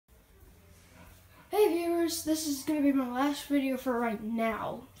viewers, this is going to be my last video for right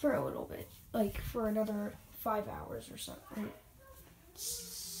now, for a little bit, like for another 5 hours or something,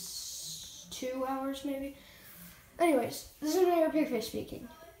 2 hours maybe. Anyways, this is Mayor Pigface speaking,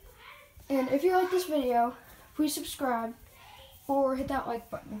 and if you like this video, please subscribe or hit that like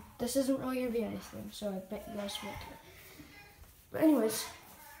button. This isn't really going to be anything, so I bet you guys will care. But anyways,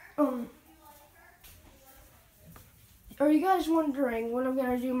 are you guys wondering when I'm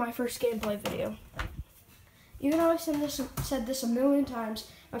going to do my first gameplay video? Even though I've said this a million times,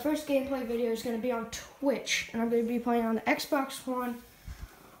 my first gameplay video is going to be on Twitch, and I'm going to be playing on the Xbox One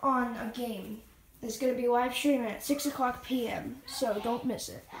on a game. It's going to be live streaming at 6 o'clock p.m., so don't miss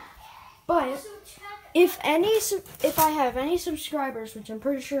it. But if I have any subscribers, which I'm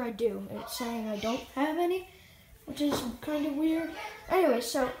pretty sure I do, and it's saying I don't have any, which is kind of weird. Anyway,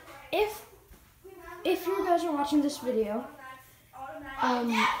 so if you guys are watching this video,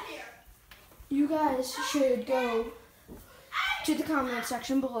 you guys should go to the comment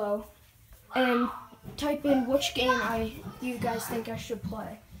section below and type in which game you guys think I should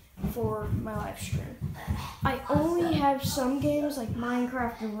play for my live stream. I only have some games like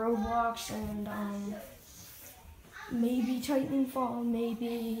Minecraft and Roblox and maybe Titanfall,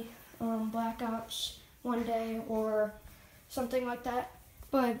 maybe Black Ops one day or something like that,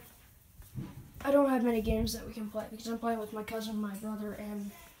 but I don't have many games that we can play because I'm playing with my cousin, my brother,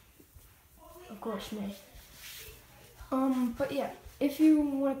 and of course me. But yeah, if you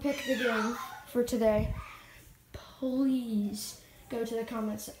want to pick the game for today, please go to the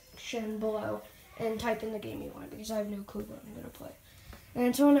comment section below and type in the game you want, because I have no clue what I'm going to play. And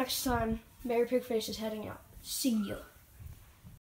until next time, Mayor Pigface is heading out. See ya.